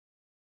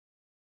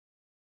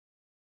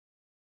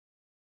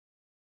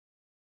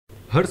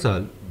हर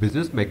साल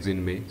business magazine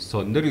में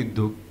सौंदर्य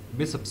उद्योग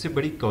में सबसे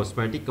बड़ी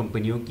कॉस्मेटिक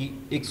कंपनियों की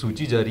एक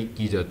सूची जारी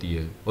की जाती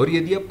है और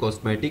यदि आप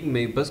कॉस्मेटिक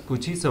में बस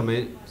कुछ ही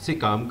समय से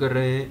काम कर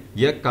रहे हैं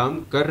या काम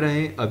कर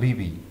रहे हैं अभी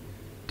भी,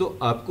 तो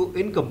आपको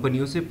इन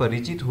कंपनियों से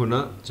परिचित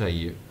होना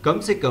चाहिए। कम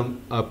से कम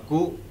आपको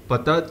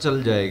पता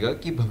चल जाएगा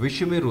कि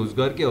भविष्य में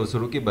रोजगार के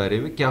अवसरों के बारे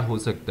में क्या हो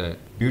सकता है।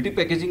 ब्यूटी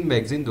पैकेजिंग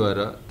मैगजीन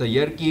द्वारा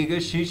तैयार किए गए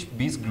शीर्ष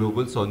 20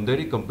 ग्लोबल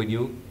सौंदर्य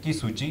कंपनियों की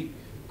सूची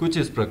कुछ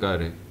इस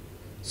प्रकार है।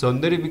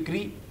 सौंदर्य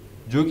बिक्री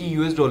जो कि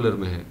यूएस डॉलर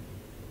में है,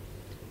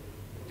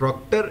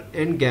 Procter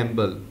and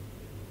Gamble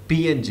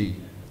PNG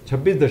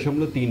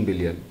 26.3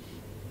 billion,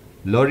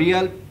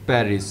 L'Oreal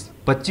Paris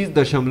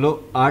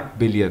 25.8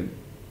 billion,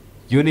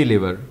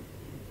 Unilever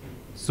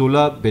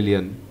 16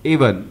 billion,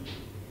 Avon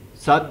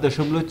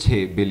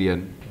 7.6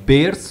 billion,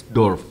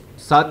 बेयर्सडॉर्फ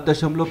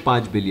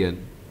 7.5 billion,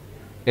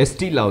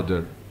 Estee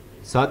louder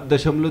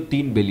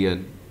 7.3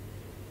 billion,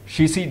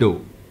 Shiseido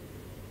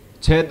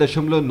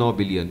 6.9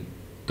 billion,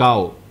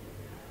 cow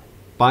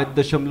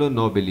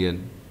 5.9 billion,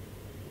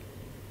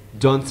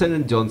 Johnson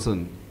and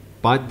Johnson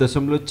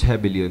 5.6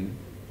 billion,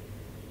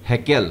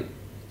 Hückel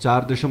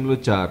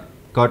 4.4,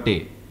 कॉटे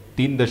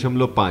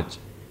 3.5,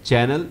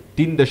 channel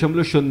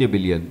 3.0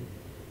 billion,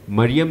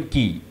 Maryam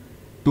की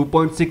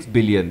 2.6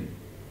 billion,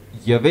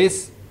 Yves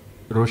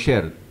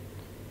रोशेर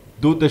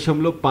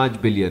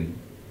 2.5 billion,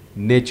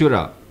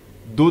 Natura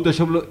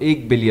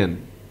 2.1 billion,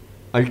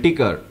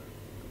 अल्टिकर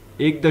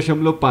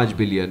 1.5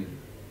 billion,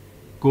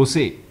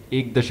 कोसे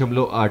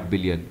 1.8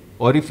 billion,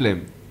 Oriflame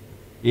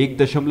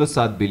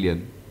 1.7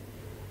 billion.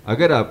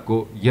 अगर आपको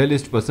यह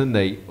list पसंद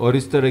आई और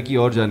इस तरह की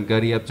और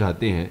जानकारी आप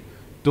चाहते हैं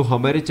तो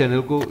हमारे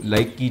चैनल को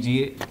लाइक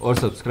कीजिए और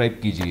सब्सक्राइब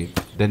कीजिए।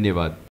 धन्यवाद।